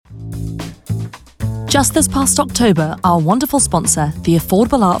Just this past October, our wonderful sponsor, the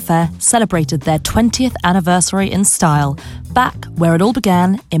Affordable Art Fair, celebrated their 20th anniversary in style, back where it all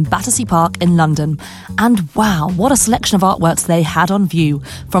began in Battersea Park in London. And wow, what a selection of artworks they had on view,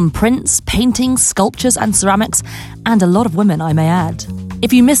 from prints, paintings, sculptures and ceramics, and a lot of women, I may add.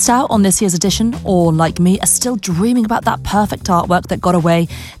 If you missed out on this year's edition, or like me, are still dreaming about that perfect artwork that got away,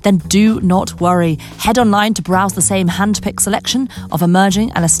 then do not worry. Head online to browse the same hand-picked selection of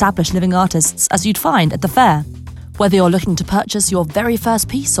emerging and established living artists as you'd find at the fair. Whether you're looking to purchase your very first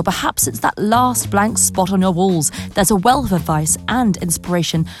piece, or perhaps it's that last blank spot on your walls, there's a wealth of advice and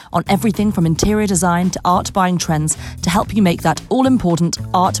inspiration on everything from interior design to art buying trends to help you make that all-important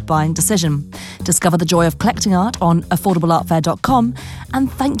art buying decision. Discover the joy of collecting art on affordableartfair.com,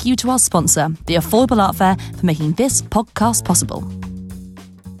 and thank you to our sponsor, the Affordable Art Fair, for making this podcast possible.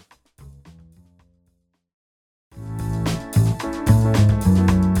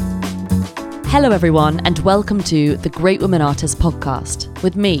 Hello everyone, and welcome to the Great Women Artists podcast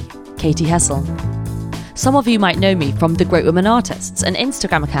with me, Katie Hessel. Some of you might know me from The Great Women Artists, an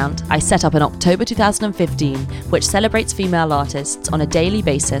Instagram account I set up in October 2015, which celebrates female artists on a daily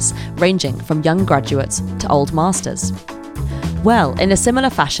basis, ranging from young graduates to old masters. Well, in a similar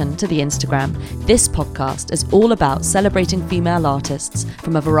fashion to the Instagram, this podcast is all about celebrating female artists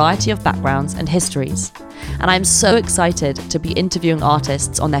from a variety of backgrounds and histories. And I'm so excited to be interviewing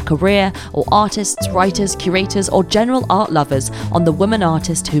artists on their career, or artists, writers, curators, or general art lovers on the woman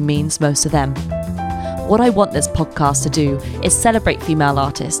artist who means most to them. What I want this podcast to do is celebrate female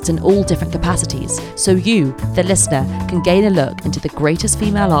artists in all different capacities, so you, the listener, can gain a look into the greatest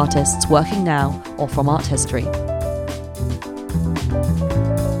female artists working now or from art history.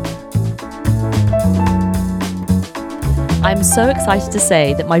 I'm so excited to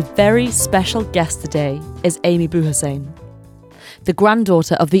say that my very special guest today is Amy Bouhassane, the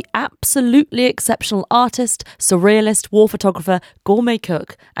granddaughter of the absolutely exceptional artist, surrealist, war photographer, gourmet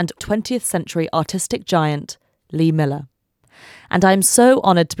cook, and 20th century artistic giant, Lee Miller. And I'm so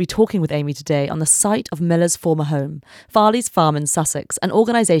honoured to be talking with Amy today on the site of Miller's former home, Farley's Farm in Sussex, an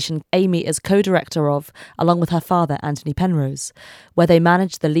organisation Amy is co-director of, along with her father, Anthony Penrose, where they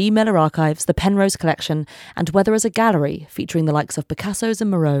manage the Lee Miller archives, the Penrose collection, and where there is a gallery featuring the likes of Picasso's and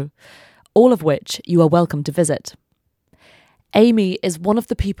Moreau, all of which you are welcome to visit. Amy is one of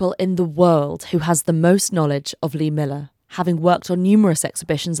the people in the world who has the most knowledge of Lee Miller, having worked on numerous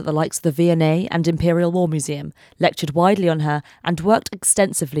exhibitions at the likes of the V&A and Imperial War Museum, lectured widely on her, and worked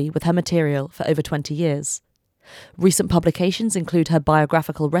extensively with her material for over 20 years. Recent publications include her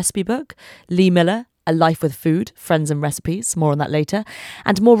biographical recipe book, Lee Miller, A Life with Food, Friends and Recipes, more on that later,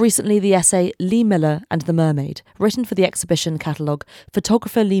 and more recently the essay Lee Miller and the Mermaid, written for the exhibition catalogue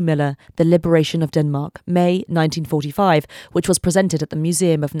Photographer Lee Miller, The Liberation of Denmark, May 1945, which was presented at the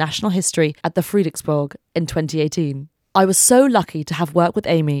Museum of National History at the Frederiksborg in 2018. I was so lucky to have worked with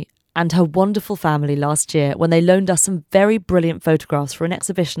Amy and her wonderful family last year when they loaned us some very brilliant photographs for an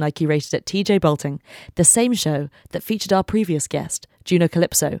exhibition I curated at TJ Bolting, the same show that featured our previous guest, Juno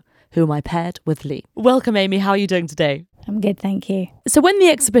Calypso, whom I paired with Lee. Welcome, Amy. How are you doing today? I'm good, thank you. So when the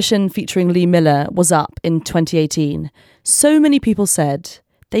exhibition featuring Lee Miller was up in 2018, so many people said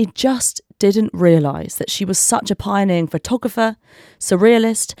they just didn't realise that she was such a pioneering photographer,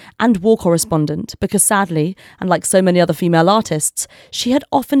 surrealist and war correspondent, because sadly, and like so many other female artists, she had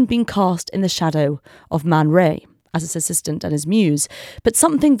often been cast in the shadow of Man Ray as his assistant and his muse. But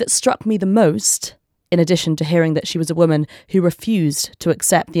something that struck me the most, in addition to hearing that she was a woman who refused to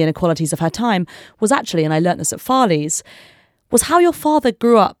accept the inequalities of her time, was actually, and I learnt this at Farley's, was how your father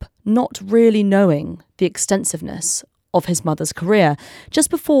grew up not really knowing the extensiveness of his mother's career. Just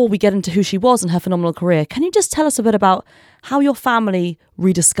before we get into who she was and her phenomenal career, can you just tell us a bit about how your family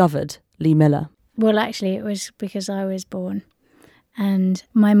rediscovered Lee Miller? Well, actually, it was because I was born, and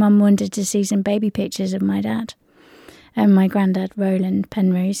my mum wanted to see some baby pictures of my dad. And my granddad, Roland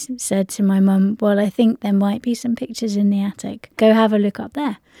Penrose, said to my mum, well, I think there might be some pictures in the attic. Go have a look up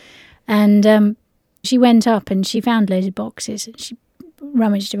there. And she went up and she found loads of boxes. She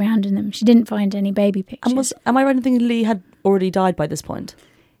rummaged around in them. She didn't find any baby pictures. And am I right in thinking Lee had already died by this point?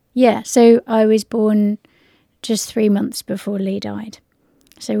 Yeah, so I was born just 3 months before Lee died.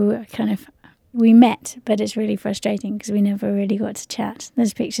 So we met, but it's really frustrating because we never really got to chat.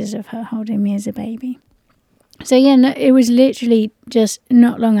 There's pictures of her holding me as a baby. So yeah, no, it was literally just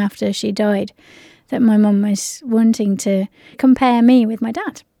not long after she died that my mum was wanting to compare me with my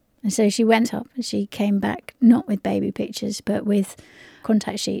dad. And so she went up and she came back not with baby pictures, but with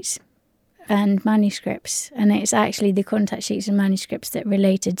contact sheets and manuscripts. And it's actually the contact sheets and manuscripts that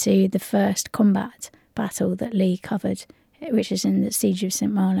related to the first combat battle that Lee covered, which is in the Siege of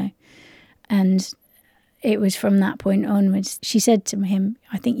St. Malo. And it was from that point onwards. She said to him,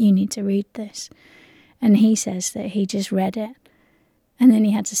 I think you need to read this. And he says that he just read it. And then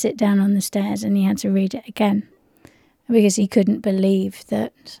he had to sit down on the stairs and he had to read it again. Because he couldn't believe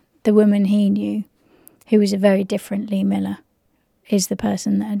that the woman he knew, who was a very different Lee Miller, is the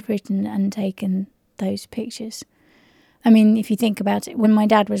person that had written and taken those pictures. I mean, if you think about it, when my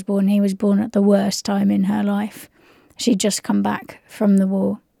dad was born, he was born at the worst time in her life. She'd just come back from the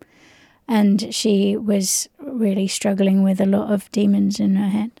war. And she was really struggling with a lot of demons in her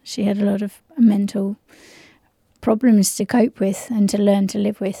head. She had a lot of mental problems to cope with and to learn to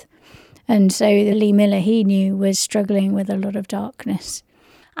live with. And so the Lee Miller he knew was struggling with a lot of darkness.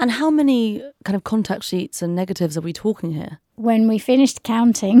 And how many kind of contact sheets and negatives are we talking here? When we finished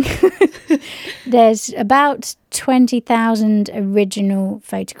counting, there's about 20,000 original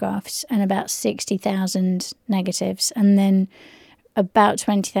photographs and about 60,000 negatives. And then about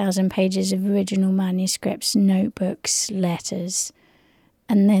 20,000 pages of original manuscripts, notebooks, letters,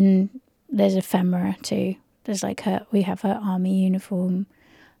 and then there's ephemera too. There's like we have her army uniform.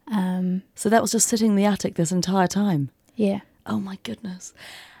 So that was just sitting in the attic this entire time? Yeah. Oh my goodness.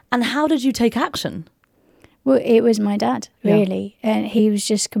 And how did you take action? Well, it was my dad, really. Yeah. And he was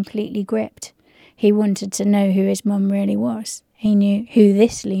just completely gripped. He wanted to know who his mum really was. He knew who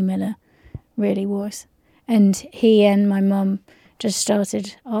this Lee Miller really was. And he and my mum just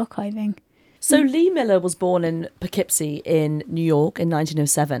started archiving. So Lee Miller was born in Poughkeepsie in New York in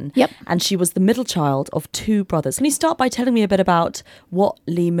 1907. Yep. And she was the middle child of two brothers. Can you start by telling me a bit about what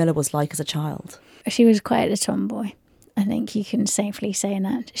Lee Miller was like as a child? She was quite a tomboy. I think you can safely say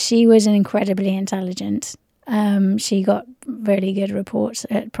that. She was incredibly intelligent. She got really good reports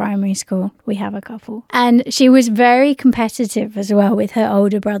at primary school. We have a couple. And she was very competitive as well with her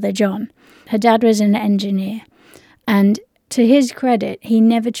older brother, John. Her dad was an engineer. And to his credit, he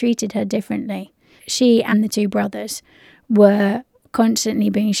never treated her differently. She and the two brothers were constantly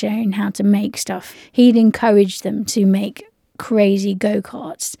being shown how to make stuff. He'd encouraged them to make crazy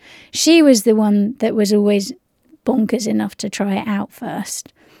go-karts. She was the one that was always bonkers enough to try it out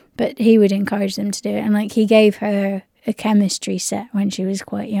first, but he would encourage them to do it. And like he gave her a chemistry set when she was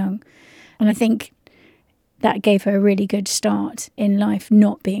quite young. And I think that gave her a really good start in life,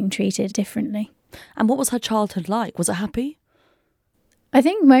 not being treated differently. And what was her childhood like? Was it happy? I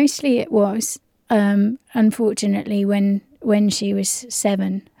think mostly it was. Unfortunately, when she was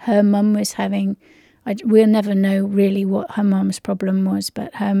 7, her mum was having... we'll never know really what her mum's problem was,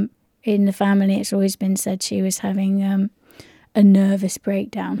 but in the family it's always been said she was having a nervous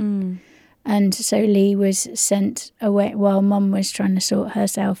breakdown. And so Lee was sent away while mum was trying to sort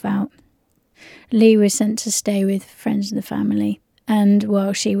herself out. Lee was sent to stay with friends of the family, and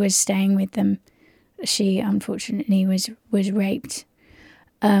while she was staying with them, she unfortunately was raped.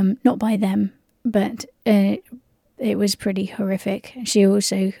 Not by them, but it was pretty horrific. She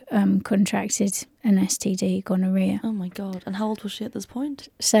also contracted an STD, gonorrhea. Oh my God. And how old was she at this point?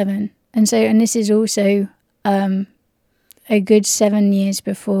 7. And this is also a good 7 years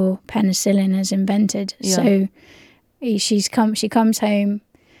before penicillin is invented. Yeah. So she comes home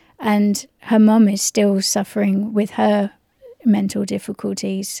and her mum is still suffering with her mental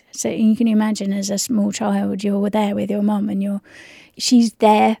difficulties. So you can imagine as a small child, you're there with your mum and she's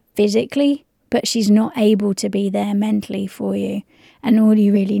there physically, but she's not able to be there mentally for you. And all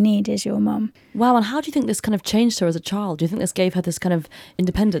you really need is your mum. Wow, and how do you think this kind of changed her as a child? Do you think this gave her this kind of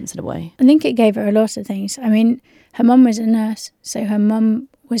independence in a way? I think it gave her a lot of things. I mean, her mum was a nurse, so her mum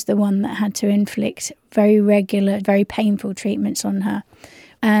was the one that had to inflict very regular, very painful treatments on her.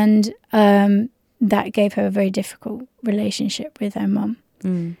 And that gave her a very difficult relationship with her mum.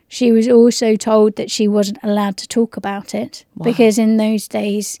 She was also told that she wasn't allowed to talk about it. Wow. Because in those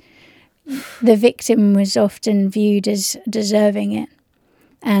days, the victim was often viewed as deserving it,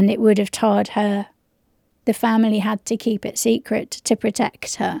 and it would have tarred her. The family had to keep it secret to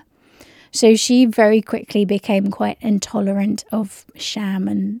protect her. So she very quickly became quite intolerant of sham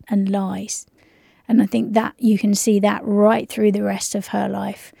and lies. And I think that you can see that right through the rest of her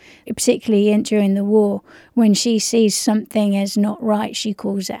life, particularly during the war. When she sees something as not right, she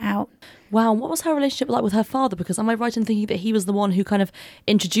calls it out. Wow, and what was her relationship like with her father? Because am I right in thinking that he was the one who kind of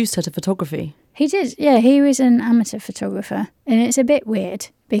introduced her to photography? He did, yeah. He was an amateur photographer. And it's a bit weird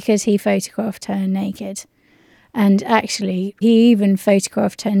because he photographed her naked. And actually, he even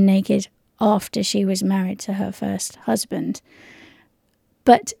photographed her naked after she was married to her first husband.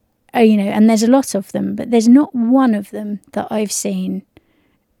 But, and there's a lot of them, but there's not one of them that I've seen,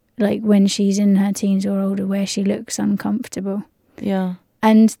 like when she's in her teens or older, where she looks uncomfortable. Yeah.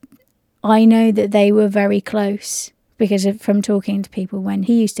 And I know that they were very close because from talking to people when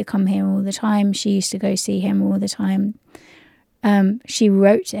he used to come here all the time, she used to go see him all the time. She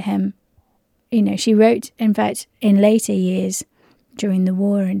wrote to him. She wrote, in fact, in later years, during the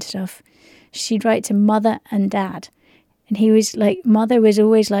war and stuff, she'd write to mother and dad. And he was like, mother was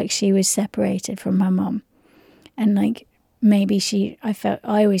always like she was separated from her mum. And like, maybe I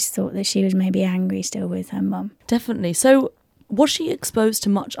always thought that she was maybe angry still with her mum. Definitely. So was she exposed to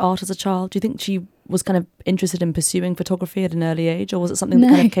much art as a child? Do you think she was kind of interested in pursuing photography at an early age, or was it something that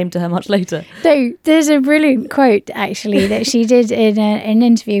kind of came to her much later? So there's a brilliant quote actually that she did in an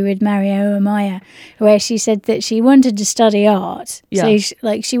interview with Mario Amaya, where she said that she wanted to study art. Yeah.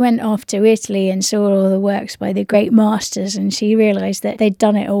 So she went off to Italy and saw all the works by the great masters, and she realised that they'd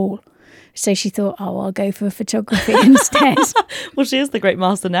done it all. So she thought, I'll go for photography instead. Well, she is the great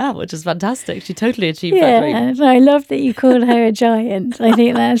master now, which is fantastic. She totally achieved that dream. Yeah, I love that you called her a giant. I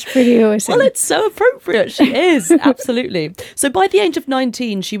think that's pretty awesome. Well, it's so appropriate. She is, absolutely. So by the age of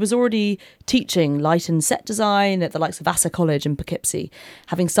 19, she was already teaching light and set design at the likes of Vassar College in Poughkeepsie,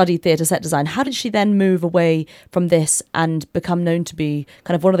 having studied theatre set design. How did she then move away from this and become known to be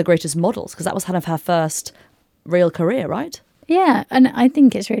kind of one of the greatest models? Because that was kind of her first real career, right? Yeah, and I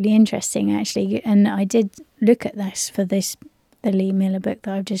think it's really interesting, actually. And I did look at this for the Lee Miller book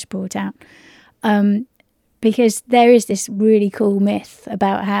that I've just brought out, because there is this really cool myth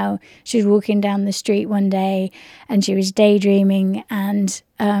about how she was walking down the street one day and she was daydreaming, and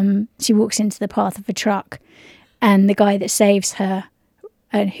she walks into the path of a truck, and the guy that saves her,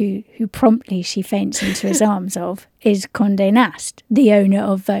 and who promptly she faints into his arms of, is Condé Nast, the owner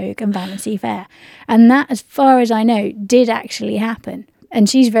of Vogue and Vanity Fair. And that, as far as I know, did actually happen. And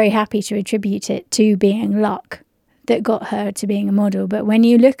she's very happy to attribute it to being luck that got her to being a model. But when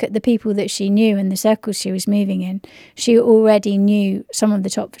you look at the people that she knew and the circles she was moving in, she already knew some of the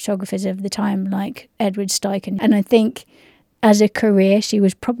top photographers of the time, like Edward Steichen. And I think as a career, she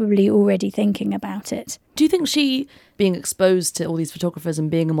was probably already thinking about it. Do you think she, being exposed to all these photographers and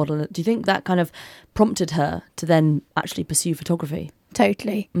being a model, do you think that kind of prompted her to then actually pursue photography?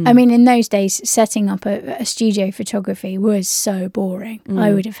 Totally. I mean, in those days, setting up a studio photography was so boring.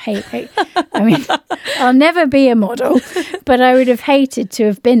 I would have hated... I mean, I'll never be a model, but I would have hated to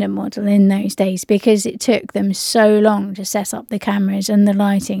have been a model in those days, because it took them so long to set up the cameras and the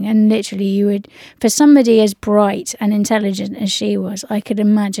lighting. And literally you would... For somebody as bright and intelligent as she was, I could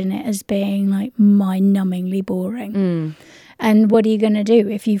imagine it as being like mind-numbingly boring. And what are you going to do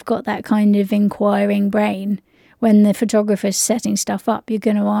if you've got that kind of inquiring brain? When the photographer's setting stuff up, you're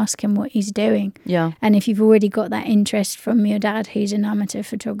going to ask him what he's doing. Yeah. And if you've already got that interest from your dad, who's an amateur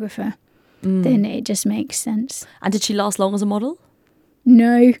photographer, then it just makes sense. And did she last long as a model?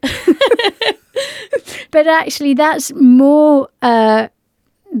 No. But actually, that's more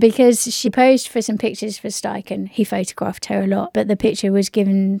because she posed for some pictures for Steichen. He photographed her a lot, but the picture was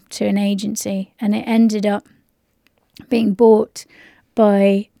given to an agency, and it ended up being bought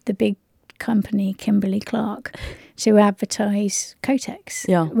by the big company Kimberly-Clark to advertise Kotex,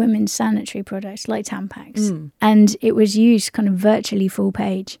 women's sanitary products like Tampax. And it was used kind of virtually full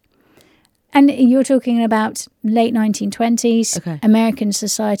page. And you're talking about late 1920s, American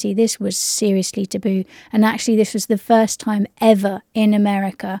society. This was seriously taboo. And actually, this was the first time ever in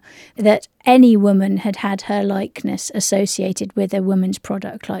America that any woman had had her likeness associated with a woman's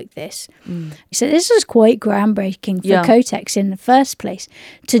product like this. So this was quite groundbreaking for Kotex in the first place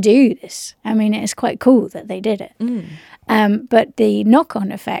to do this. I mean, it's quite cool that they did it. But the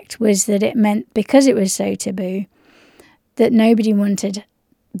knock-on effect was that it meant, because it was so taboo, that nobody wanted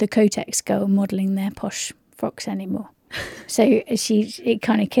the Kotex girl modelling their posh frocks anymore. So it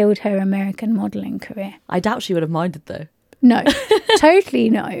kind of killed her American modelling career. I doubt she would have minded, though. No, totally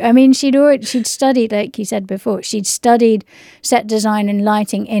no. I mean, she'd studied, like you said before, she'd studied set design and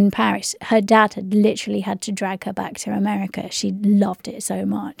lighting in Paris. Her dad had literally had to drag her back to America. She loved it so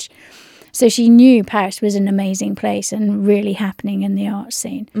much. So she knew Paris was an amazing place and really happening in the art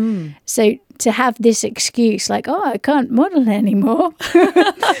scene. So to have this excuse like, I can't model anymore.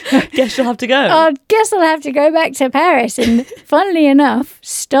 Guess you'll have to go. I guess I'll have to go back to Paris. And funnily enough,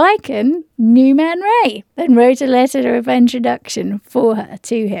 Steichen knew Man Ray and wrote a letter of introduction for her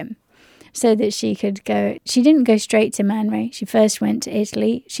to him so that she could go. She didn't go straight to Man Ray. She first went to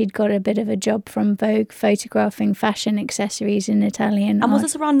Italy. She'd got a bit of a job from Vogue photographing fashion accessories in Italian And was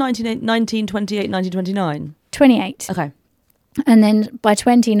this around 1928, 1929? 28. Okay. And then by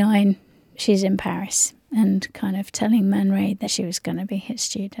 29, she's in Paris and kind of telling Man Ray that she was going to be his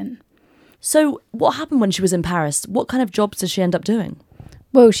student. So what happened when she was in Paris? What kind of jobs did she end up doing?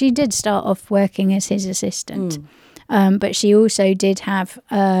 Well, she did start off working as his assistant. But she also did have,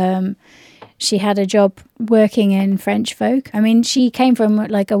 She had a job working in French folk. I mean, she came from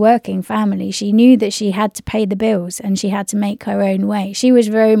like a working family. She knew that she had to pay the bills and she had to make her own way. She was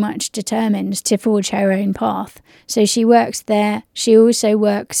very much determined to forge her own path. So she works there. She also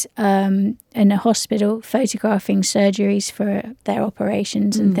works in a hospital, photographing surgeries for their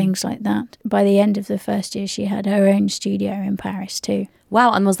operations and things like that. By the end of the first year, she had her own studio in Paris too.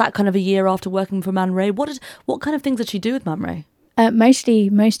 Wow, and was that kind of a year after working for Man Ray? What kind of things did she do with Man Ray? Most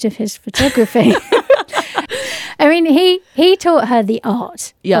of his photography. I mean, he taught her the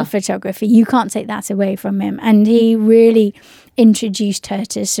art of photography. You can't take that away from him. And he really introduced her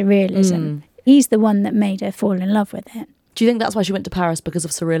to surrealism. He's the one that made her fall in love with it. Do you think that's why she went to Paris, because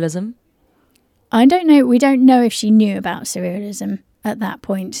of surrealism? I don't know. We don't know if she knew about surrealism at that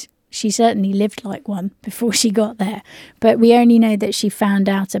point. She certainly lived like one before she got there. But we only know that she found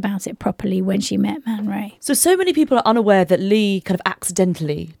out about it properly when she met Man Ray. So many people are unaware that Lee kind of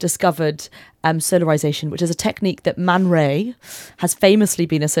accidentally discovered solarization, which is a technique that Man Ray has famously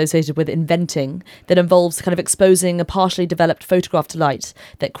been associated with inventing, that involves kind of exposing a partially developed photograph to light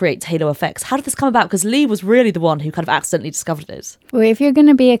that creates halo effects. How did this come about? Because Lee was really the one who kind of accidentally discovered it. Well, if you're going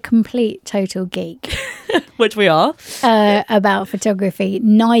to be a complete total geek, which we are, about photography,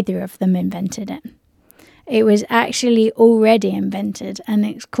 neither of them invented it. It was actually already invented, and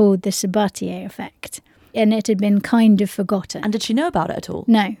it's called the Sabatier effect. And it had been kind of forgotten. And did she know about it at all?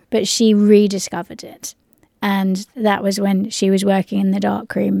 No, but she rediscovered it. And that was when she was working in the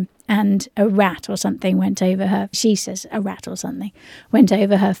darkroom and a rat or something went over her. She says a rat or something went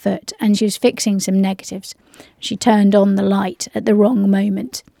over her foot, and she was fixing some negatives. She turned on the light at the wrong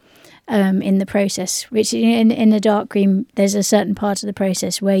moment in the process, which in the darkroom, there's a certain part of the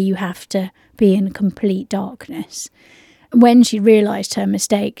process where you have to be in complete darkness. When she realised her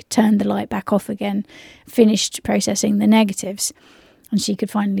mistake, turned the light back off again, finished processing the negatives, and she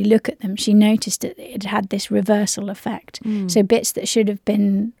could finally look at them, she noticed that it had this reversal effect. So bits that should have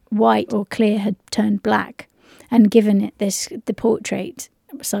been white or clear had turned black, and given it the portrait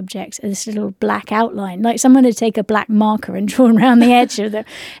subject this little black outline, like someone had taken a black marker and drawn around the edge of them.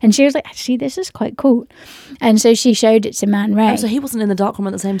 And she was like, actually, this is quite cool. And so she showed it to Man Ray. Oh, so he wasn't in the darkroom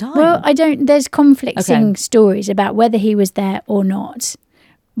at the same time? Well, there's conflicting stories about whether he was there or not.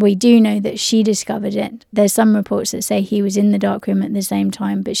 We do know that she discovered it. There's some reports that say he was in the darkroom at the same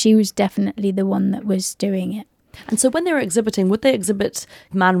time, but she was definitely the one that was doing it. And so when they were exhibiting, would they exhibit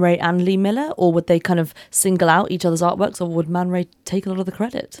Man Ray and Lee Miller, or would they kind of single out each other's artworks, or would Man Ray take a lot of the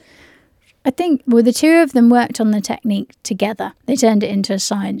credit? I think, well, the two of them worked on the technique together. They turned it into a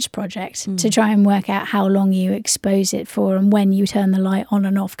science project to try and work out how long you expose it for and when you turn the light on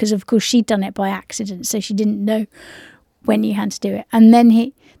and off. Because, of course, she'd done it by accident, so she didn't know when you had to do it. And then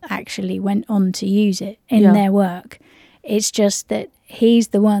he actually went on to use it in their work. It's just that he's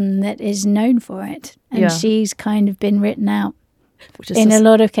the one that is known for it. And she's kind of been written out in a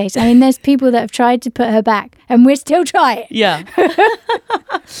lot of cases. I mean, there's people that have tried to put her back, and we're still trying. Yeah.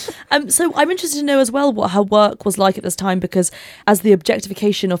 So I'm interested to know as well what her work was like at this time, because as the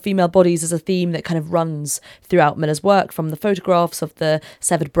objectification of female bodies is a theme that kind of runs throughout Miller's work, from the photographs of the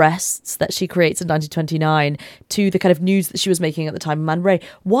severed breasts that she creates in 1929 to the kind of news that she was making at the time of Man Ray.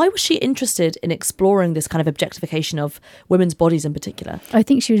 Why was she interested in exploring this kind of objectification of women's bodies in particular? I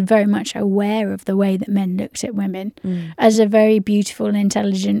think she was very much aware of the way that men looked at women. As a very beautiful and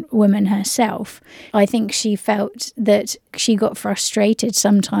intelligent woman herself, I think she felt that she got frustrated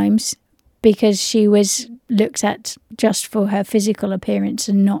sometimes because she was looked at just for her physical appearance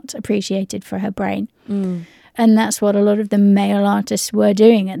and not appreciated for her brain. And that's what a lot of the male artists were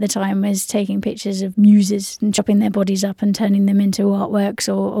doing at the time, was taking pictures of muses and chopping their bodies up and turning them into artworks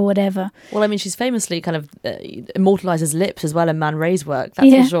or whatever. Well, I mean, she's famously kind of immortalises lips as well in Man Ray's work,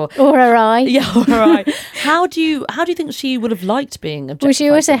 that's for sure. Or her eye. Yeah, or her eye. How do you think she would have liked being objectified? Well, she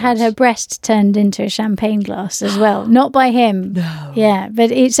also had her breast turned into a champagne glass as well. Not by him. No. Yeah, but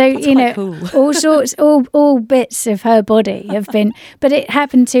that's cool. all sorts, all bits of her body have been. But it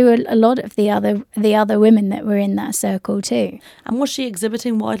happened to a lot of the other women that were in that circle too. And was she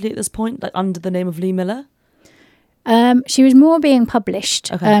exhibiting widely at this point, like under the name of Lee Miller? She was more being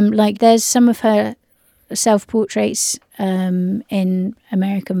published. Okay. Like there's some of her self-portraits in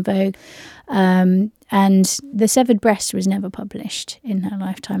American Vogue, and The Severed Breast was never published in her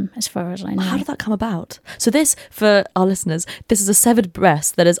lifetime, as far as I know. How did that come about? So this, for our listeners, this is a severed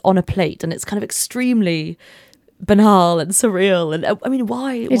breast that is on a plate, and it's kind of extremely banal and surreal. And I mean,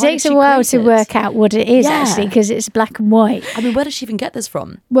 why? It takes a while to work out what it is, actually, because it's black and white. I mean, where does she even get this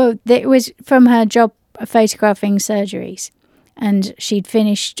from? Well, it was from her job photographing surgeries, and she'd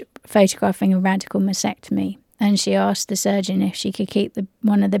finished photographing a radical mastectomy, and she asked the surgeon if she could keep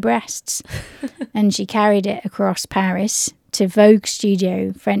one of the breasts. And she carried it across Paris to Vogue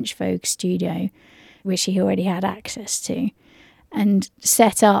Studio, French Vogue Studio, which she already had access to, and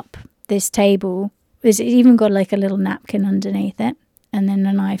set up this table. It's even got like a little napkin underneath it, and then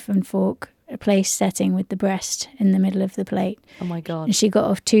a knife and fork, a place setting with the breast in the middle of the plate. Oh my God. And she got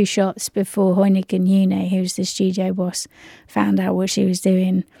off 2 shots before Heineken Yune, who's the studio boss, found out what she was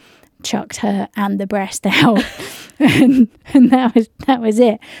doing, chucked her and the breast out. and that was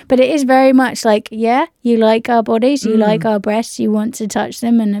it. But it is very much like, yeah, you like our bodies, you like our breasts, you want to touch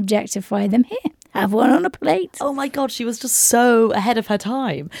them and objectify them. Here, have one on a plate. Oh my God, she was just so ahead of her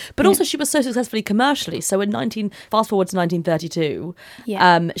time. But also she was so successfully commercially. So fast forward to 1932,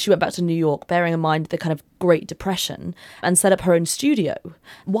 she went back to New York, bearing in mind the kind of Great Depression, and set up her own studio.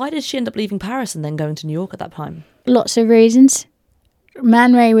 Why did she end up leaving Paris and then going to New York at that time? Lots of reasons.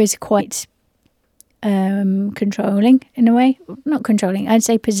 Man Ray was quite controlling in a way. Not controlling, I'd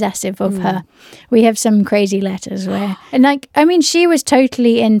say possessive of her. We have some crazy letters where, and she was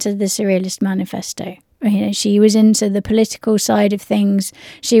totally into the Surrealist Manifesto. She was into the political side of things.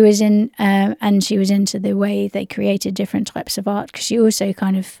 She was and she was into the way they created different types of art, because she also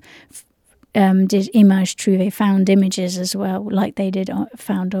kind of did image trouvé, found images as well, like they did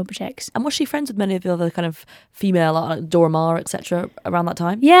found objects. And was she friends with many of the other kind of female art, like Dora Maar, etc., around that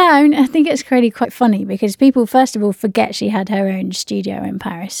time? Yeah, I think it's really quite funny, because people, first of all, forget she had her own studio in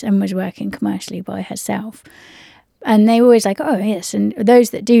Paris and was working commercially by herself. And they were always like, oh, yes. And those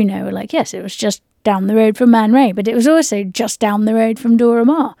that do know are like, yes, it was just down the road from Man Ray, but it was also just down the road from Dora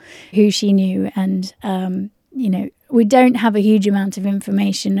Maar, who she knew. And, we don't have a huge amount of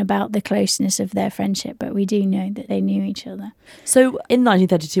information about the closeness of their friendship, but we do know that they knew each other. So in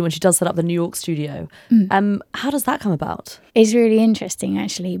 1932, when she does set up the New York studio, how does that come about? It's really interesting,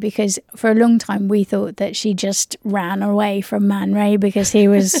 actually, because for a long time we thought that she just ran away from Man Ray because he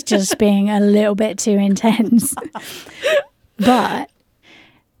was just being a little bit too intense. But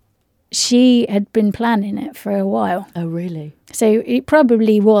she had been planning it for a while. Oh, really? So it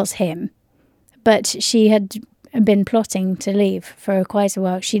probably was him, but she had been plotting to leave for quite a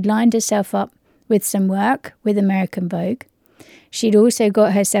while. She'd lined herself up with some work with American Vogue. She'd also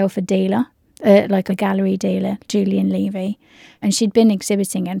got herself a dealer, like a gallery dealer, Julian Levy, and she'd been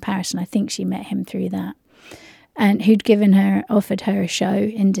exhibiting in Paris, and I think she met him through that, and who'd offered her a show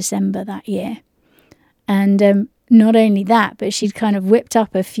in December that year. And not only that, but she'd kind of whipped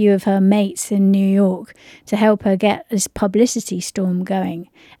up a few of her mates in New York to help her get this publicity storm going.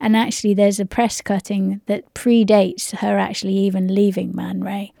 And actually there's a press cutting that predates her actually even leaving Man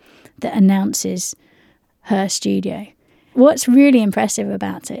Ray that announces her studio. What's really impressive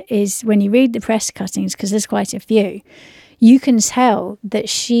about it is when you read the press cuttings, because there's quite a few, you can tell that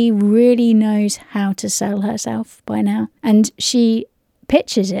she really knows how to sell herself by now. And she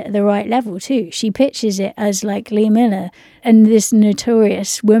pitches it at the right level too. She pitches it as like Lee Miller and this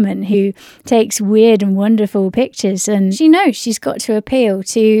notorious woman who takes weird and wonderful pictures, and she knows she's got to appeal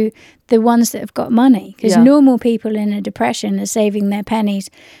to the ones that have got money, because normal people in a depression are saving their pennies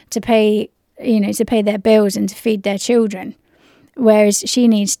to pay their bills and to feed their children, whereas she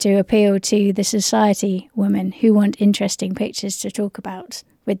needs to appeal to the society women who want interesting pictures to talk about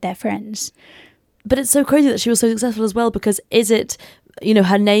with their friends. But it's so crazy that she was so successful as well, because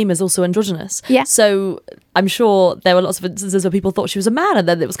her name is also androgynous. Yeah. So I'm sure there were lots of instances where people thought she was a man, and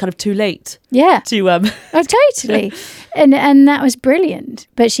then it was kind of too late. Yeah. To Oh, totally. And that was brilliant.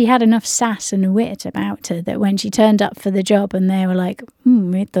 But she had enough sass and wit about her that when she turned up for the job and they were like,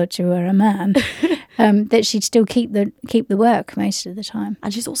 we thought you were a man, that she'd still keep the work most of the time.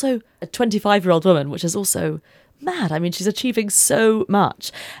 And she's also a 25-year-old woman, which is also mad. I mean, she's achieving so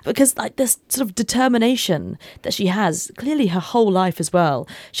much, because like this sort of determination that she has clearly her whole life as well.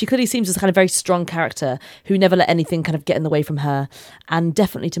 She clearly seems as a kind of very strong character who never let anything kind of get in the way from her, and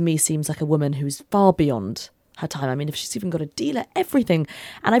definitely to me seems like a woman who's far beyond her time. I mean, if she's even got a dealer, everything.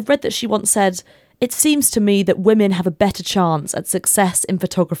 And I've read that she once said, "It seems to me that women have a better chance at success in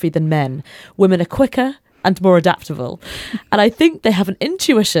photography than men. Women are quicker and more adaptable. And I think they have an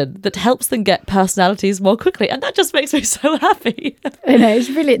intuition that helps them get personalities more quickly." And that just makes me so happy. I know, it's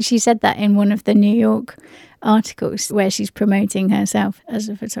brilliant. She said that in one of the New York articles where she's promoting herself as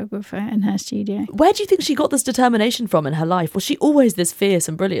a photographer in her studio. Where do you think she got this determination from in her life? Was she always this fierce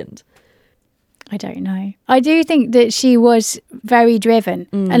and brilliant? I don't know. I do think that she was very driven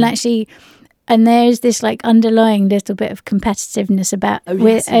and actually... And there's this like underlying little bit of competitiveness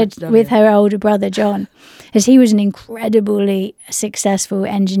with her older brother, John, as he was an incredibly successful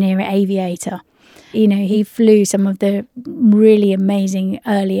engineer, aviator. You know, he flew some of the really amazing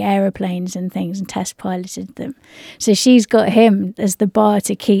early aeroplanes and things and test piloted them. So she's got him as the bar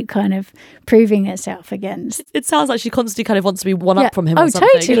to keep kind of proving herself against. It sounds like she constantly kind of wants to be one up from him or something.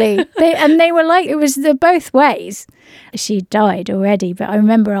 Oh, totally. They were like, it was the both ways. She died already, but I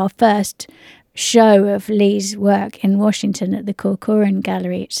remember our first show of Lee's work in Washington at the Corcoran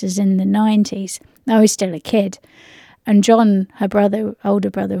Gallery, which was in the 90s. I was still a kid. And John, her brother, older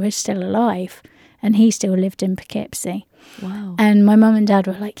brother, was still alive. And he still lived in Poughkeepsie. Wow. And my mum and dad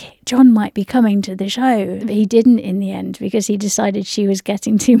were like, John might be coming to the show. But he didn't in the end because he decided she was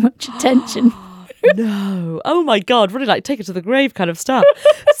getting too much attention. No. Oh my God, really like take it to the grave kind of stuff.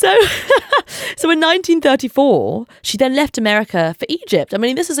 So in 1934, she then left America for Egypt. I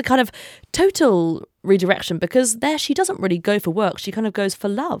mean, this is a kind of total redirection because there she doesn't really go for work. She kind of goes for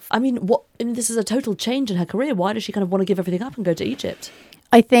love. I mean, this is a total change in her career. Why does she kind of want to give everything up and go to Egypt?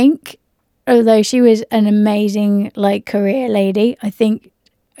 I think, although she was an amazing career lady, I think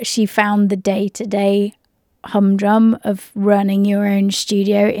she found the day-to-day humdrum of running your own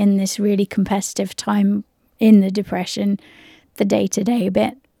studio in this really competitive time in the Depression. The day-to-day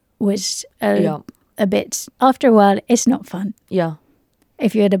bit was a bit, after a while, it's not fun. Yeah.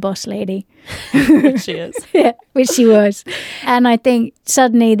 If you're the boss lady. Which she is. Yeah, which she was. And I think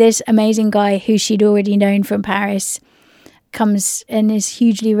suddenly this amazing guy who she'd already known from Paris comes and is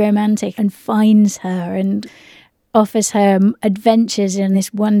hugely romantic and finds her and offers her adventures in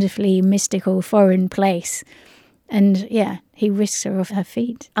this wonderfully mystical foreign place. And yeah, he risks her off her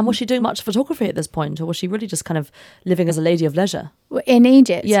feet. And was she doing much photography at this point, or was she really just kind of living as a lady of leisure? In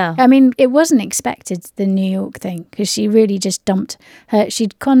Egypt? Yeah. I mean, it wasn't expected, the New York thing, because she really just dumped her.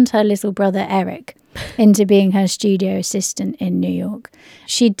 She'd conned her little brother, Eric, into being her studio assistant in New York.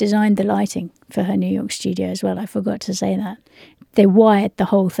 She'd designed the lighting for her New York studio as well. I forgot to say that. They wired the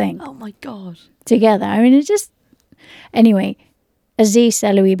whole thing. Oh my God. Together. I mean, it just... Anyway, Aziz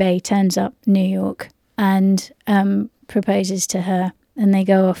Eloui Bey turns up in New York and proposes to her, and they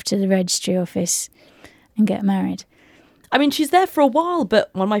go off to the registry office and get married. I mean, she's there for a while,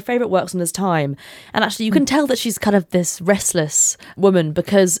 but one of my favourite works from this time, and actually you can tell that she's kind of this restless woman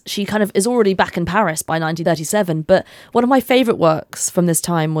because she kind of is already back in Paris by 1937, but one of my favourite works from this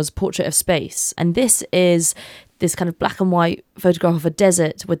time was Portrait of Space, and this is this kind of black and white photograph of a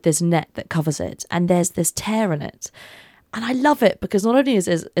desert with this net that covers it, and there's this tear in it. And I love it because not only is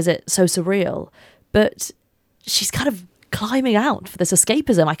it so surreal, but she's kind of climbing out for this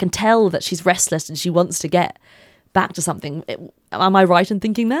escapism. I can tell that she's restless and she wants to get back to something. Am I right in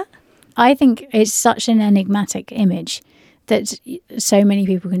thinking that? I think it's such an enigmatic image that so many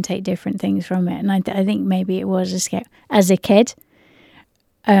people can take different things from it. And I think maybe it was escape. As a kid,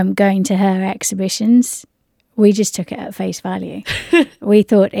 going to her exhibitions, we just took it at face value. We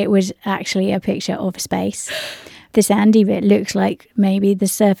thought it was actually a picture of space. The sandy bit looks like maybe the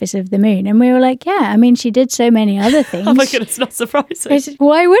surface of the moon. And we were like, yeah, I mean, she did so many other things. Oh my goodness, not surprising.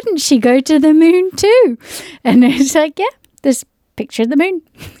 Why wouldn't she go to the moon too? And it's like, yeah, this picture of the moon.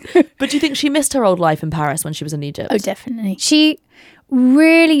 But do you think she missed her old life in Paris when she was in Egypt? Oh, definitely. She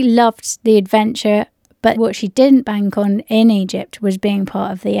really loved the adventure, but what she didn't bank on in Egypt was being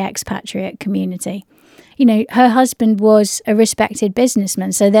part of the expatriate community. You know, her husband was a respected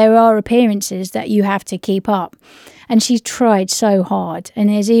businessman, so there are appearances that you have to keep up. And she tried so hard. And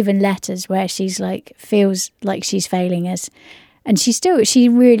there's even letters where she's like, feels like she's failing us. And she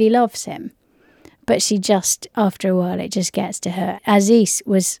really loves him. But she just, after a while, it just gets to her. Aziz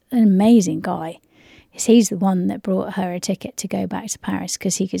was an amazing guy. He's the one that brought her a ticket to go back to Paris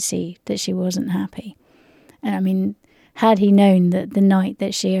because he could see that she wasn't happy. And I mean, had he known that the night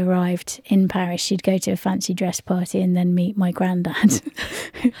that she arrived in Paris, she'd go to a fancy dress party and then meet my granddad,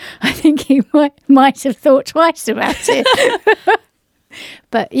 I think he might have thought twice about it.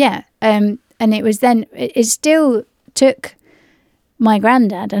 But yeah, and it was then, it still took my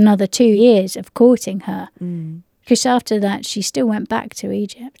granddad another 2 years of courting her. Because after that, she still went back to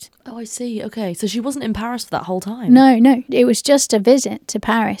Egypt. Oh, I see. Okay. So she wasn't in Paris for that whole time? No. It was just a visit to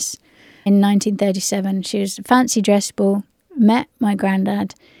Paris. In 1937, she was a fancy dress ball, met my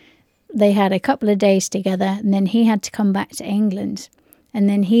granddad. They had a couple of days together, and then he had to come back to England. And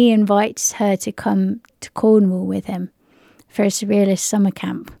then he invites her to come to Cornwall with him for a surrealist summer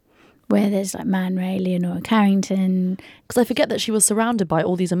camp, where there's like Man Ray, Leonora Carrington. Because I forget that she was surrounded by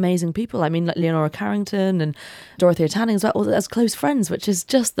all these amazing people. I mean, like Leonora Carrington and Dorothea Tanning as well, as close friends, which is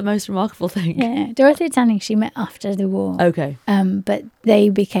just the most remarkable thing. Yeah, Dorothea Tanning she met after the war. Okay. But they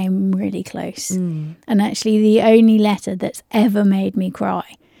became really close. And actually the only letter that's ever made me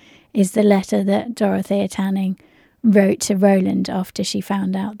cry is the letter that Dorothea Tanning wrote to Roland after she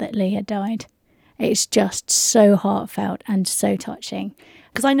found out that Lee had died. It's just so heartfelt and so touching.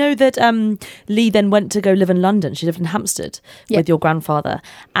 Because I know that Lee then went to go live in London. She lived in Hampstead with your grandfather.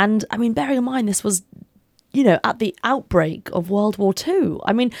 And I mean, bearing in mind this was, at the outbreak of World War II.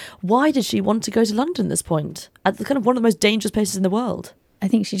 I mean, why did she want to go to London at this point? At kind of one of the most dangerous places in the world. I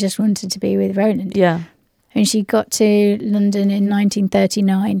think she just wanted to be with Roland. Yeah. When she got to London in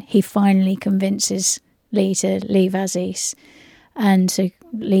 1939, he finally convinces Lee to leave Aziz and to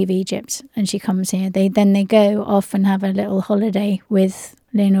leave Egypt. And she comes here. They go off and have a little holiday with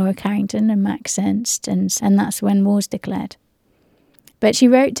Leonora Carrington and Max Ernst, and that's when war's declared. But she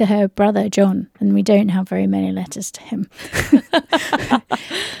wrote to her brother John, and we don't have very many letters to him.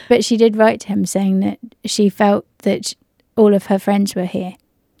 But she did write to him saying that she felt that all of her friends were here.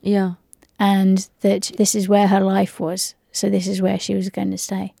 Yeah. And that this is where her life was, so this is where she was going to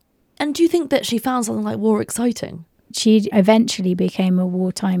stay. And do you think that she found something like war exciting? She eventually became a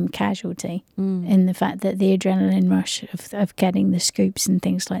wartime casualty in the fact that the adrenaline rush of getting the scoops and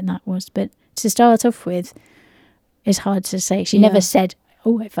things like that was. But to start off with, it's hard to say. She never said,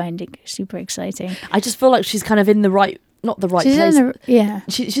 I find it super exciting. I just feel like she's kind of in the right, not the right place.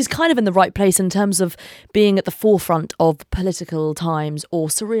 She's kind of in the right place in terms of being at the forefront of political times or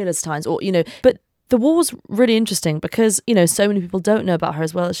surrealist times, or, but the war's really interesting because, so many people don't know about her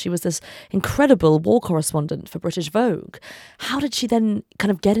as well as she was this incredible war correspondent for British Vogue. How did she then kind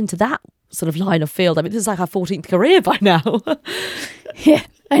of get into that sort of line of field? I mean, this is like her 14th career by now. Yeah,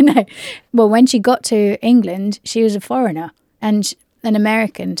 I know. Well, when she got to England, she was a foreigner and an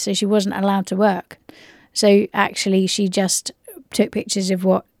American, so she wasn't allowed to work. So actually, she just took pictures of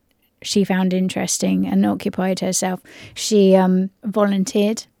what she found interesting and occupied herself. She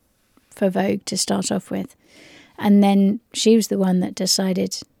volunteered for Vogue to start off with. And then she was the one that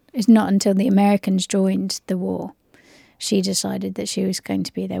decided, it's not until the Americans joined the war, she decided that she was going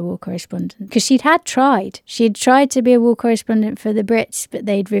to be their war correspondent. Because she'd tried to be a war correspondent for the Brits, but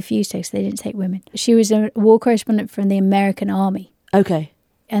they'd refused her, so they didn't take women. She was a war correspondent from the American Army. Okay.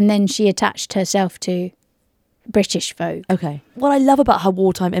 And then she attached herself to British Vogue. Okay. What I love about her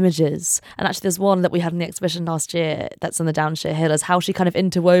wartime images, and actually there's one that we had in the exhibition last year that's on the Downshire Hill, is how she kind of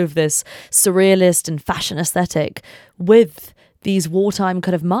interwove this surrealist and fashion aesthetic with these wartime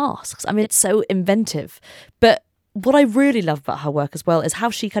kind of masks. I mean, it's so inventive. But what I really love about her work as well is how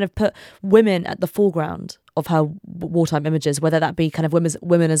she kind of put women at the foreground of her wartime images, whether that be kind of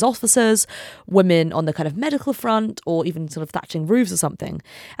women as officers, women on the kind of medical front, or even sort of thatching roofs or something.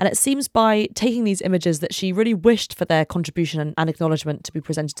 And it seems by taking these images that she really wished for their contribution and acknowledgement to be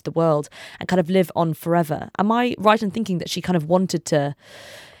presented to the world and kind of live on forever. Am I right in thinking that she kind of wanted to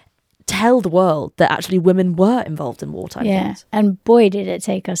tell the world that actually women were involved in wartime things? And boy, did it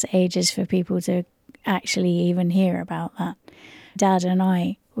take us ages for people to actually even hear about that. Dad and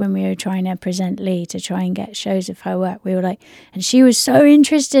I, when we were trying to present Lee to try and get shows of her work, we were like, and she was so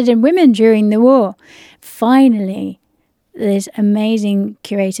interested in women during the war. Finally, this amazing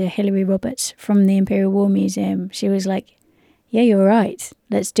curator, Hilary Roberts from the Imperial War Museum, she was like, yeah, you're right,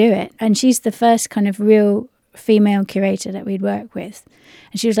 let's do it. And she's the first kind of real female curator that we'd work with.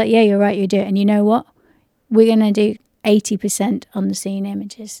 And she was like, yeah, you're right, you do it. And you know what? We're going to do 80% on the scene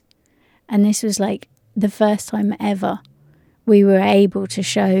images. And this was like the first time ever we were able to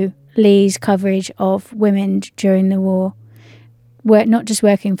show Lee's coverage of women during the war, not just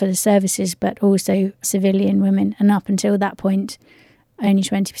working for the services, but also civilian women. And up until that point, only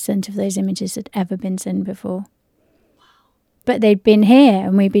 20% of those images had ever been seen before. But they'd been here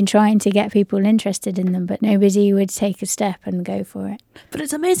and we'd been trying to get people interested in them, but nobody would take a step and go for it. But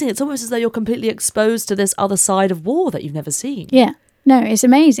it's amazing. It's almost as though you're completely exposed to this other side of war that you've never seen. Yeah. No, it's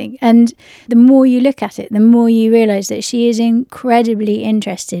amazing. And the more you look at it, the more you realise that she is incredibly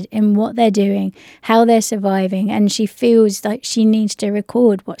interested in what they're doing, how they're surviving, and she feels like she needs to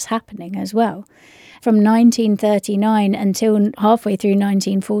record what's happening as well. From 1939 until halfway through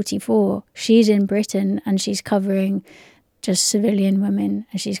 1944, she's in Britain and she's covering just civilian women,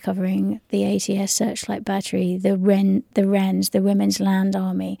 and she's covering the ATS Searchlight Battery, the Wrens, the Women's Land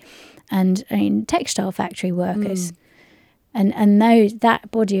Army, and textile factory workers. And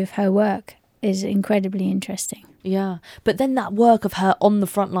that body of her work is incredibly interesting. Yeah. But then that work of her on the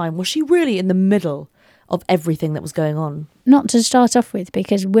front line, was she really in the middle of everything that was going on? Not to start off with,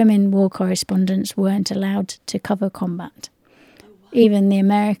 because women war correspondents weren't allowed to cover combat. Oh, wow. Even the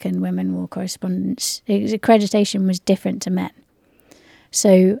American women war correspondents, accreditation was different to men.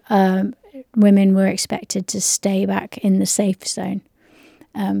 So women were expected to stay back in the safe zone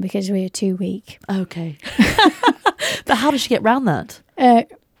because we were too weak. Okay. But how did she get around that?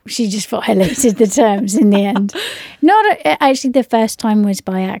 She just violated the terms in the end. Actually, the first time was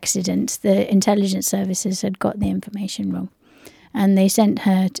by accident. The intelligence services had got the information wrong. And they sent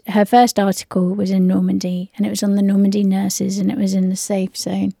her first article was in Normandy, and it was on the Normandy nurses, and it was in the safe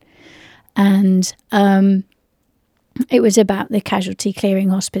zone. And it was about the casualty clearing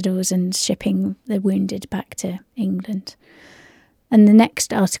hospitals and shipping the wounded back to England. And the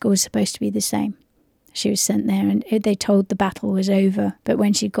next article was supposed to be the same. She was sent there, and they told the battle was over. But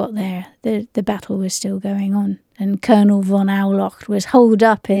when she got there, the battle was still going on. And Colonel von Auloch was holed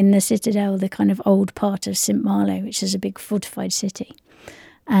up in the citadel, the kind of old part of St. Malo, which is a big fortified city.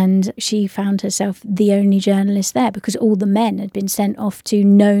 And she found herself the only journalist there because all the men had been sent off to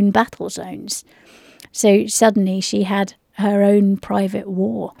known battle zones. So suddenly she had her own private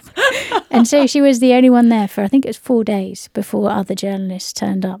war. And so she was the only one there for, I think it was 4 days before other journalists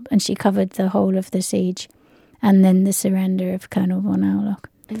turned up, and she covered the whole of the siege and then the surrender of Colonel von Auloch.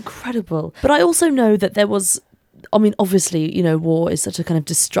 Incredible. But I also know that there was, I mean, obviously, you know, war is such a kind of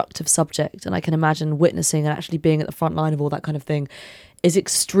destructive subject, and I can imagine witnessing and actually being at the front line of all that kind of thing is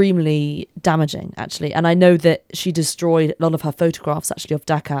extremely damaging, actually. And I know that she destroyed a lot of her photographs, actually, of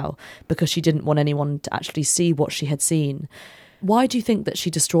Dachau because she didn't want anyone to actually see what she had seen. Why do you think that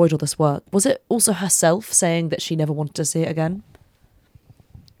she destroyed all this work? Was it also herself saying that she never wanted to see it again?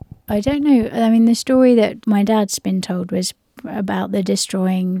 I don't know. I mean, the story that my dad's been told was about the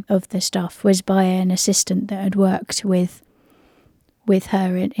destroying of the stuff was by an assistant that had worked with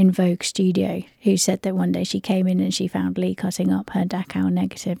her in Vogue studio, who said that one day she came in and she found Lee cutting up her Dachau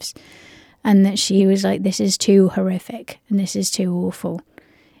negatives, and that she was like, this is too horrific and this is too awful.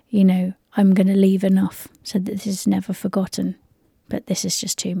 You know, I'm going to leave enough so that this is never forgotten, but this is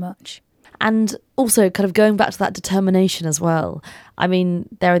just too much. And also kind of going back to that determination as well. I mean,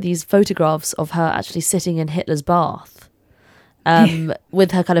 there are these photographs of her actually sitting in Hitler's bath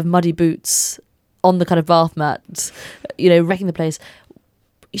with her kind of muddy boots on the kind of bath mat, you know, wrecking the place.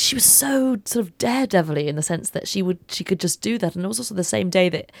 She was so sort of daredevil-y in the sense that she could just do that. And it was also the same day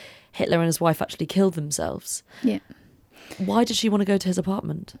that Hitler and his wife actually killed themselves. Yeah. Why did she want to go to his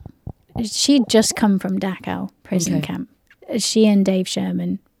apartment? She'd just come from Dachau prison camp. She and Dave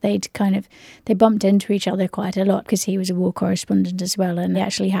Sherman, they bumped into each other quite a lot because he was a war correspondent as well, and they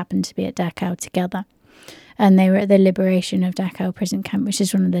actually happened to be at Dachau together. And they were at the liberation of Dachau prison camp, which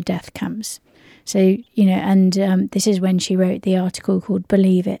is one of the death camps. So, you know, and this is when she wrote the article called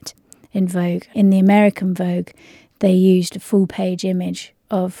Believe It in Vogue. In the American Vogue, they used a full-page image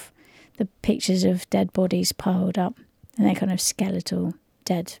of the pictures of dead bodies piled up, and they're kind of skeletal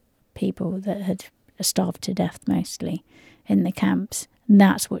dead people that had starved to death mostly in the camps. And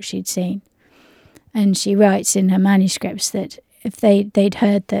that's what she'd seen. And she writes in her manuscripts that if they'd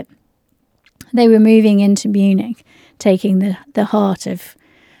heard that they were moving into Munich, taking the heart of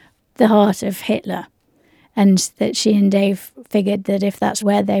Hitler, and that she and Dave figured that if that's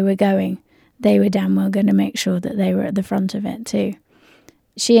where they were going, they were damn well going to make sure that they were at the front of it too.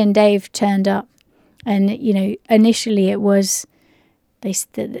 She and Dave turned up, and you know, initially it was they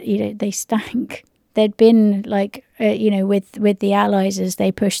stank. They'd been like with the Allies as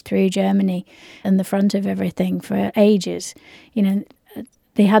they pushed through Germany and the front of everything for ages. You know,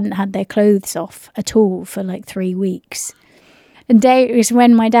 they hadn't had their clothes off at all for like 3 weeks. And it was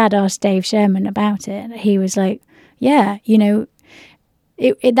when my dad asked Dave Sherman about it, he was like, yeah, you know,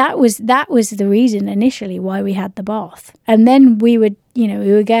 that was the reason initially why we had the bath. And then we were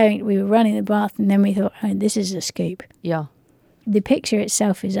running the bath, and then we thought, oh, this is a scoop. Yeah. The picture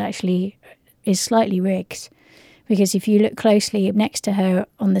itself is slightly rigged, because if you look closely next to her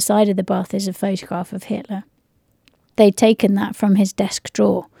on the side of the bath is a photograph of Hitler. They'd taken that from his desk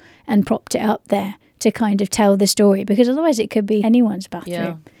drawer and propped it up there to kind of tell the story, because otherwise it could be anyone's bathroom.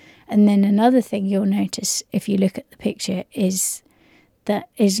 Yeah. And then another thing you'll notice if you look at the picture is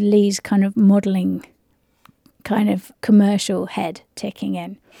Lee's kind of modelling kind of commercial head ticking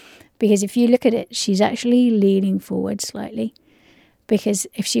in. Because if you look at it, she's actually leaning forward slightly. Because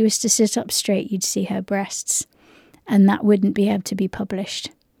if she was to sit up straight, you'd see her breasts, and that wouldn't be able to be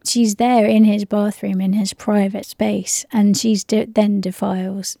published. She's there in his bathroom, in his private space, and she's then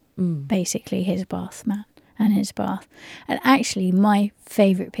defiles basically his bath mat and his bath. And actually, my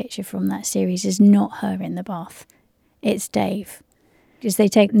favourite picture from that series is not her in the bath. It's Dave. Because they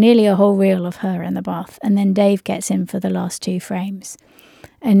take nearly a whole reel of her in the bath, and then Dave gets in for the last 2 frames.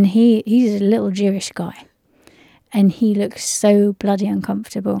 And he's a little Jewish guy. And he looks so bloody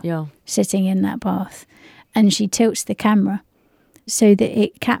uncomfortable sitting in that bath. And she tilts the camera so that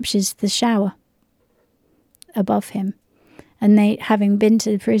it captures the shower above him. And they, having been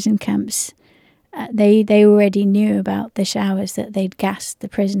to the prison camps They already knew about the showers that they'd gassed the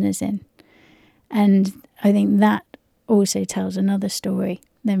prisoners in. And I think that also tells another story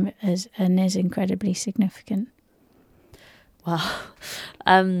and is incredibly significant. Wow.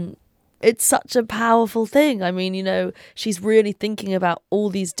 It's such a powerful thing. I mean, she's really thinking about all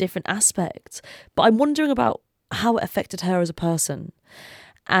these different aspects. But I'm wondering about how it affected her as a person.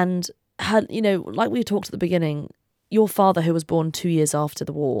 And her, like we talked at the beginning, your father, who was born 2 years after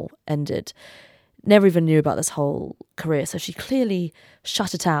the war ended, never even knew about this whole career. So she clearly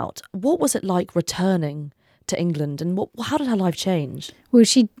shut it out. What was it like returning to England, and how did her life change? Well,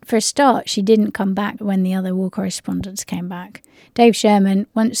 for a start, she didn't come back when the other war correspondents came back. Dave Sherman,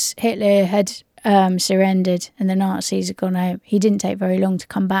 once Hitler had surrendered and the Nazis had gone home, he didn't take very long to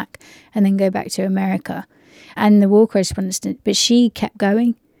come back and then go back to America. And the war correspondents didn't, but she kept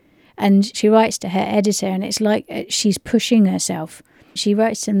going. And she writes to her editor, and it's like she's pushing herself. She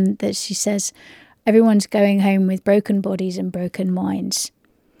writes to him that she says, everyone's going home with broken bodies and broken minds.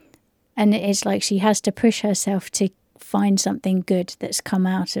 And it's like she has to push herself to find something good that's come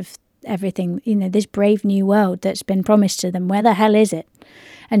out of everything, this brave new world that's been promised to them. Where the hell is it?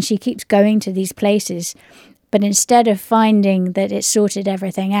 And she keeps going to these places. But instead of finding that it's sorted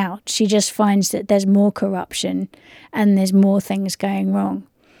everything out, she just finds that there's more corruption and there's more things going wrong.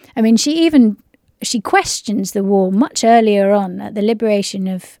 I mean, she questions the war much earlier on at the liberation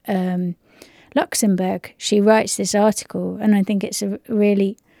of Luxembourg. She writes this article, and I think it's a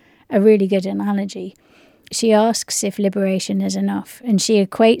really good analogy. She asks if liberation is enough, and she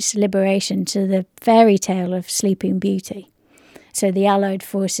equates liberation to the fairy tale of Sleeping Beauty. So the Allied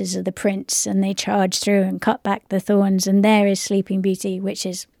forces are the prince, and they charge through and cut back the thorns, and there is Sleeping Beauty, which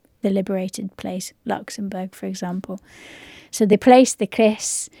is the liberated place, Luxembourg, for example. So they place the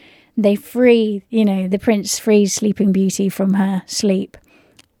kiss, they free, the prince frees Sleeping Beauty from her sleep.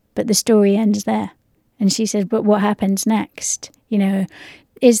 But the story ends there. And she says, but what happens next?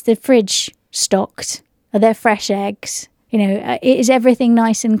 Is the fridge stocked? Are there fresh eggs? Is everything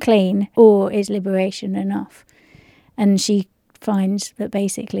nice and clean, or is liberation enough? And she finds that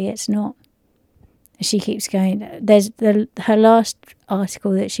basically it's not. She keeps going. There's her last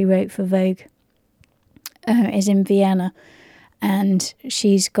article that she wrote for Vogue is in Vienna, and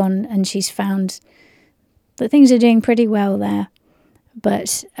she's gone and she's found that things are doing pretty well there.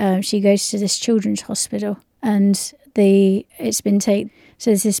 But she goes to this children's hospital, and it's been taken. So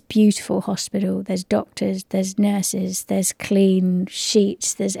there's this beautiful hospital. There's doctors, there's nurses, there's clean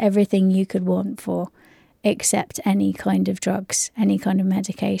sheets, there's everything you could want for, except any kind of drugs, any kind of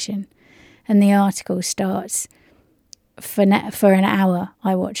medication. And the article starts, for an hour,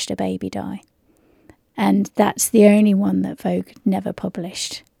 I watched a baby die. And that's the only one that Vogue never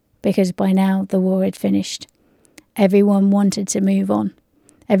published, because by now the war had finished. Everyone wanted to move on.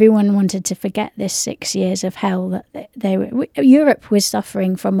 Everyone wanted to forget this 6 years of hell that Europe was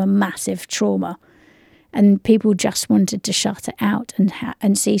suffering from a massive trauma, and people just wanted to shut it out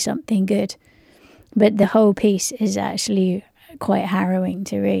and see something good. But the whole piece is actually quite harrowing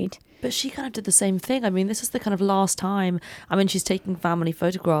to read. But she kind of did the same thing. I mean, this is the kind of last time. I mean, she's taking family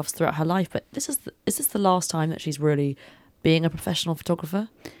photographs throughout her life, but is this the last time that she's really being a professional photographer?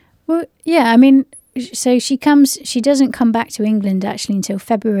 Well, yeah, I mean, so she doesn't come back to England actually until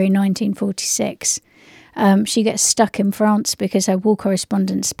February 1946. She gets stuck in France because her war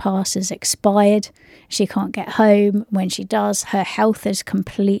correspondence pass has expired. She can't get home. When she does, her health has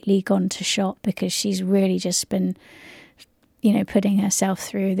completely gone to shot because she's really just been, putting herself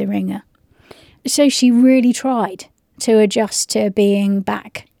through the ringer. So she really tried to adjust to being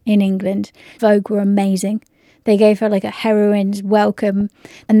back in England. Vogue were amazing. They gave her like a heroine's welcome,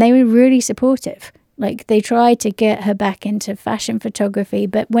 and they were really supportive. Like, they tried to get her back into fashion photography,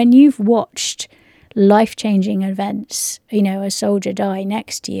 but when you've watched life-changing events, a soldier die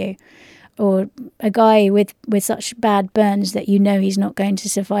next to you, or a guy with such bad burns that he's not going to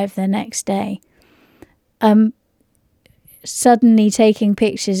survive the next day, suddenly taking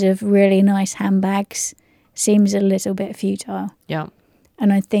pictures of really nice handbags seems a little bit futile. Yeah.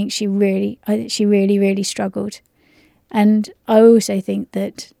 And I think she really, really struggled. And I also think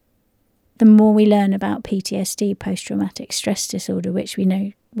that the more we learn about PTSD, post-traumatic stress disorder, which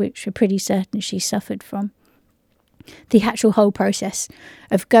we're pretty certain she suffered from, the actual whole process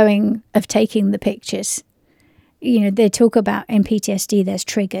of taking the pictures, they talk about in PTSD there's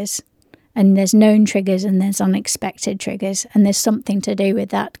triggers, and there's known triggers and there's unexpected triggers, and there's something to do with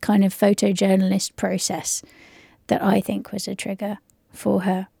that kind of photojournalist process that I think was a trigger for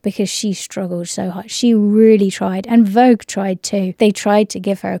her, because she struggled so hard. She really tried, and Vogue tried too. They tried to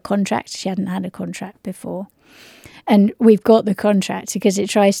give her a contract. She hadn't had a contract before, And we've got the contract because it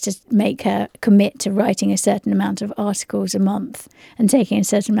tries to make her commit to writing a certain amount of articles a month and taking a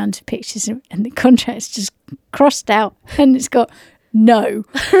certain amount of pictures. And the contract's just crossed out and it's got no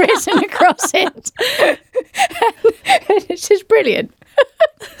written across it. And it's just brilliant.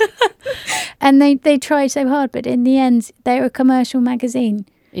 And they try so hard, but in the end, they're a commercial magazine.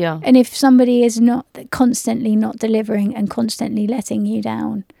 Yeah. And if somebody is not constantly not delivering and constantly letting you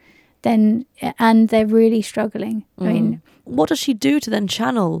down, then, and they're really struggling. I mean, what does she do to then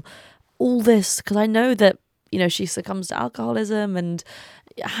channel all this? Because I know that, you know, she succumbs to alcoholism, and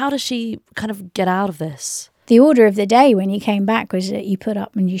how does she kind of get out of this? the order of the day when you came back was that you put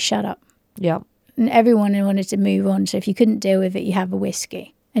up and you shut up. Yeah. And everyone wanted to move on. So if you couldn't deal with it, you have a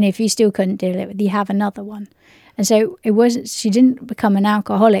whiskey. And if you still couldn't deal with it, you have another one. And so it wasn't, she didn't become an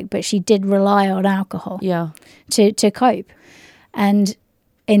alcoholic, but she did rely on alcohol to cope. And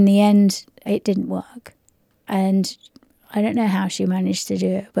in the end, it didn't work. And I don't know how she managed to do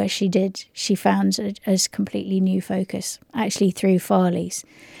it, but she did. She found a completely new focus, actually through Farley's.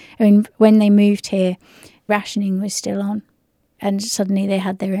 I mean, when they moved here, rationing was still on. And suddenly they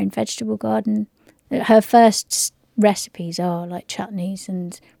had their own vegetable garden. Her first recipes are like chutneys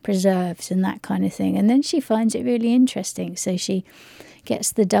and preserves and that kind of thing. And then she finds it really interesting. So she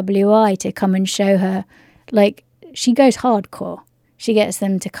gets the WI to come and show her, like, she goes hardcore. She gets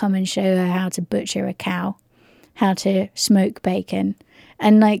them to come and show her how to butcher a cow, how to smoke bacon.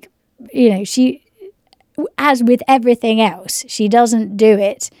 And, like, you know, she, as with everything else, she doesn't do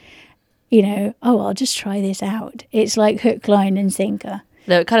it, you know, oh, I'll just try this out. It's like hook, line and sinker.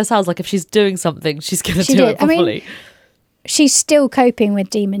 No, it kind of sounds like if she's doing something, she's going to do it properly. I mean, she's still coping with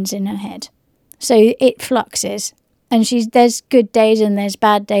demons in her head. So it fluxes. And there's good days and there's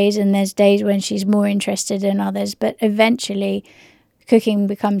bad days and there's days when she's more interested in others. But eventually, cooking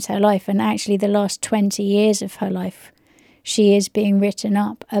becomes her life. And actually, the last 20 years of her life, she is being written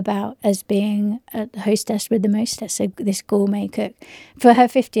up about as being a hostess with the mostess, so this gourmet cook. For her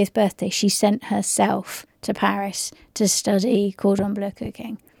 50th birthday, she sent herself to Paris to study cordon bleu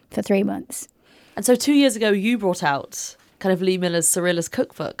cooking for 3 months. And so 2 years ago, you brought out kind of Lee Miller's Surrealist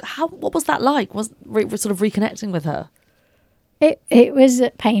Cookbook. What was that like? Was sort of reconnecting with her? It was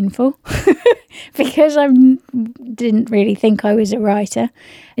painful because I didn't really think I was a writer.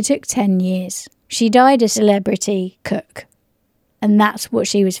 It took 10 years. She died a celebrity cook, and that's what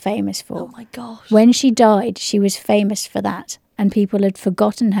she was famous for. Oh my gosh. When she died, she was famous for that, and people had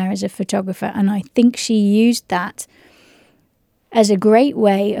forgotten her as a photographer, and I think she used that as a great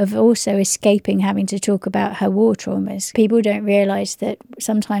way of also escaping having to talk about her war traumas. People don't realise that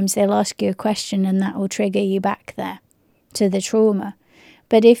sometimes they'll ask you a question and that will trigger you back there to the trauma.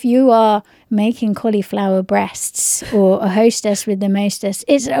 But if you are making cauliflower breasts or a hostess with the mostess,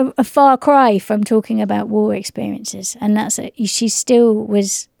 it's a far cry from talking about war experiences. And she still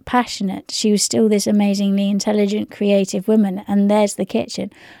was passionate. She was still this amazingly intelligent, creative woman. And there's the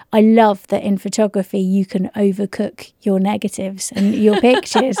kitchen. I love that in photography you can overcook your negatives and your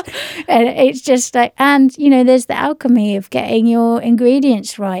pictures. And it's just like, and you know, there's the alchemy of getting your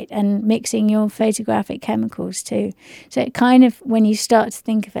ingredients right and mixing your photographic chemicals too. So it kind of, when you start to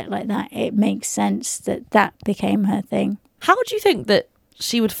think of it like that, it makes sense that became her thing. How do you think that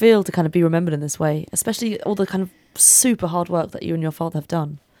she would feel to kind of be remembered in this way, especially all the kind of super hard work that you and your father have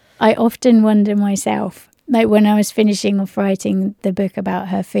done? I often wonder myself, like when I was finishing off writing the book about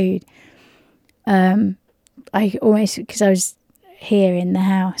her food, I almost, because I was here in the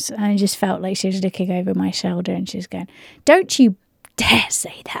house, I just felt like she was looking over my shoulder and she was going, "Don't you dare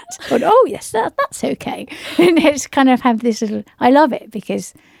say that." But, oh yes, that's okay. And it's kind of have this little, I love it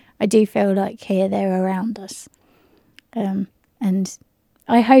because I do feel like here they're around us. And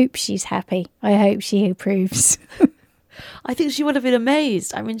I hope she's happy. I hope she approves. I think she would have been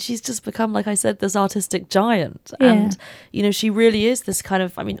amazed. I mean, she's just become, like I said, this artistic giant. Yeah. And, you know, she really is this kind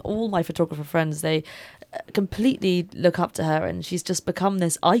of, I mean, all my photographer friends, they completely look up to her, and she's just become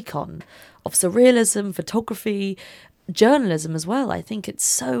this icon of surrealism, photography, journalism as well. I think it's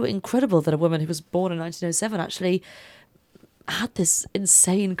so incredible that a woman who was born in 1907 actually had this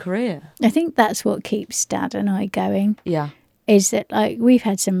insane career. I think that's what keeps Dad and I going. Yeah. Is that, like, we've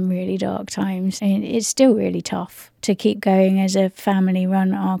had some really dark times and it's still really tough to keep going as a family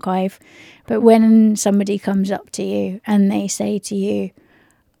run archive. But when somebody comes up to you and they say to you,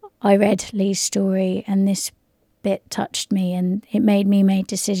 "I read Lee's story and this bit touched me and it made me make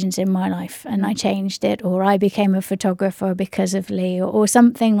decisions in my life and I changed it," or "I became a photographer because of Lee," or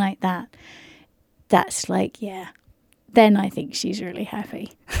something like that, that's like, yeah, then I think she's really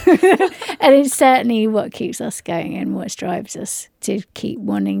happy. And it's certainly what keeps us going and what drives us to keep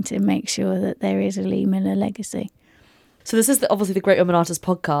wanting to make sure that there is a Lee Miller legacy. So this is obviously the Great Women Artists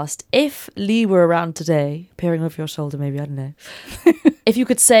podcast. If Lee were around today, peering over your shoulder maybe, I don't know, if you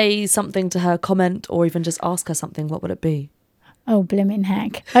could say something to her, comment, or even just ask her something, what would it be? Oh, blimmin'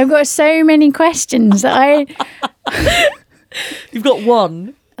 heck. I've got so many questions that You've got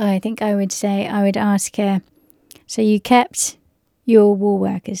one. I think I would ask her, so you kept your war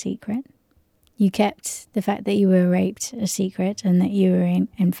work a secret. You kept the fact that you were raped a secret and that you were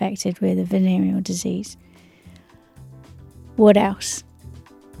infected with a venereal disease. What else?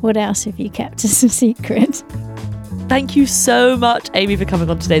 What else have you kept as a secret? Thank you so much, Amy, for coming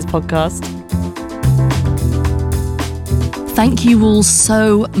on today's podcast. Thank you all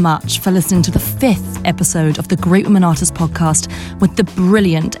so much for listening to the 5th episode of the Great Women Artists podcast with the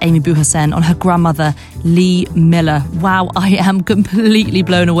brilliant Amy Bouhassane on her grandmother, Lee Miller. Wow, I am completely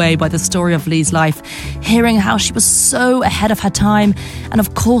blown away by the story of Lee's life, hearing how she was so ahead of her time, and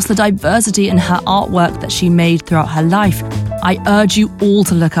of course the diversity in her artwork that she made throughout her life. I urge you all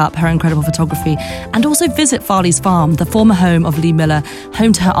to look up her incredible photography and also visit Farley's Farm, the former home of Lee Miller,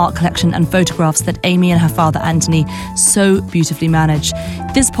 home to her art collection and photographs that Amy and her father Anthony so beautifully manage.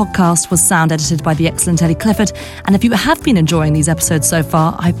 This podcast was sound edited by the excellent Ellie Clifford, and if you have been enjoying these episodes so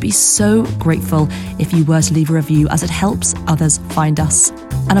far, I'd be so grateful if you were to leave a review, as it helps others find us.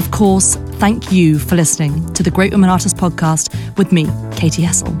 And of course, thank you for listening to the Great Women Artists podcast with me, Katie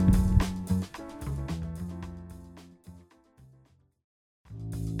Hessel.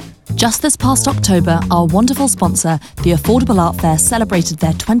 Just this past October, our wonderful sponsor, the Affordable Art Fair, celebrated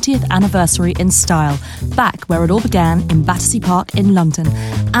their 20th anniversary in style, back where it all began in Battersea Park in London.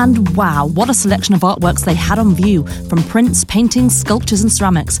 And wow, what a selection of artworks they had on view, from prints, paintings, sculptures and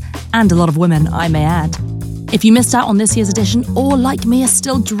ceramics, and a lot of women, I may add. If you missed out on this year's edition, or like me are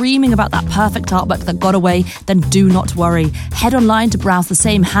still dreaming about that perfect artwork that got away, then do not worry. Head online to browse the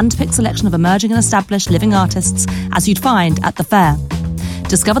same hand-picked selection of emerging and established living artists as you'd find at the fair.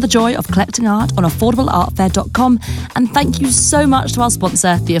 Discover the joy of collecting art on affordableartfair.com, and thank you so much to our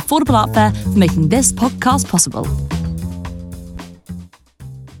sponsor, the Affordable Art Fair, for making this podcast possible.